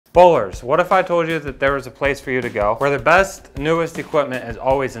Bowlers, what if I told you that there was a place for you to go where the best, newest equipment is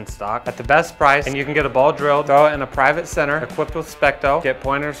always in stock at the best price, and you can get a ball drilled, throw it in a private center equipped with Specto, get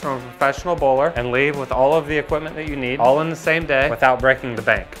pointers from a professional bowler, and leave with all of the equipment that you need all in the same day without breaking the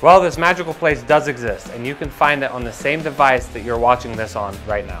bank? Well, this magical place does exist, and you can find it on the same device that you're watching this on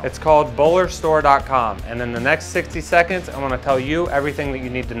right now. It's called bowlerstore.com, and in the next 60 seconds, I'm going to tell you everything that you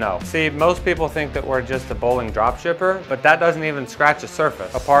need to know. See, most people think that we're just a bowling drop shipper, but that doesn't even scratch the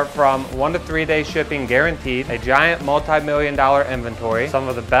surface. Apart from 1 to 3 day shipping guaranteed, a giant multi-million-dollar inventory, some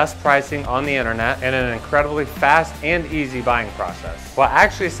of the best pricing on the internet, and an incredibly fast and easy buying process. What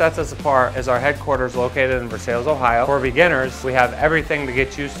actually sets us apart is our headquarters located in Versailles, Ohio. For beginners, we have everything to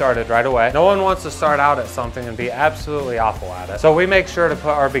get you started right away. No one wants to start out at something and be absolutely awful at it. So we make sure to put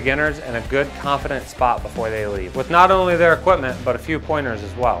our beginners in a good, confident spot before they leave, with not only their equipment, but a few pointers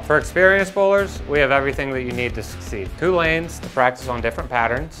as well. For experienced bowlers, we have everything that you need to succeed. 2 lanes to practice on different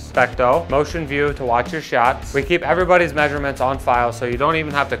patterns, Specto, motion view to watch your shots. We keep everybody's measurements on file, so you don't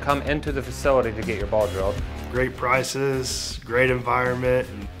even have to come into the facility to get your ball drilled. Great prices, great environment.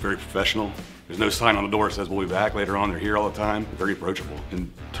 Very professional. There's no sign on the door that says we'll be back later on. They're here all the time. Very approachable.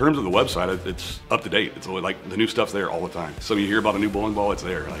 In terms of the website, it's up to date. It's like the new stuff's there all the time. So you hear about a new bowling ball, it's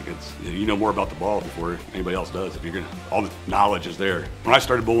there. Like you know more about the ball before anybody else does. All the knowledge is there. When I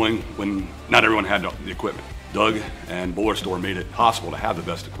started bowling, when not everyone had the equipment, Doug and Bowler Store made it possible to have the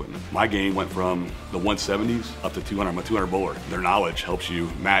best equipment. My game went from the 170s up to 200. I'm a 200 bowler. Their knowledge helps you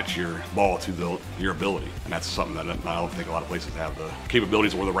match your ball to your ability. And that's something that I don't think a lot of places have the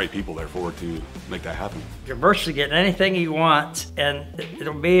capabilities or the right people there for to make that happen. You're virtually getting anything you want, and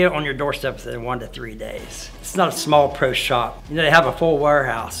it'll be on your doorstep within 1 to 3 days. It's not a small pro shop. You know, they have a full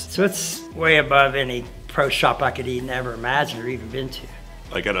warehouse. So it's way above any pro shop I could even ever imagine or even been to.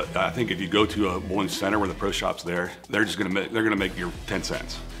 Like I think if you go to a bowling center where the pro shop's there, they're gonna make your 10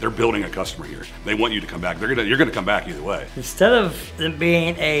 cents. They're building a customer here. They want you to come back. You're gonna come back either way. Instead of them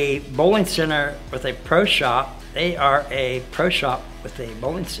being a bowling center with a pro shop, they are a pro shop with a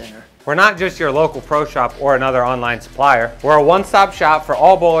bowling center. We're not just your local pro shop or another online supplier. We're a one-stop shop for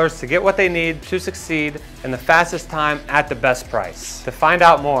all bowlers to get what they need to succeed in the fastest time at the best price. To find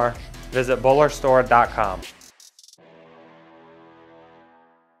out more, visit bowlerstore.com.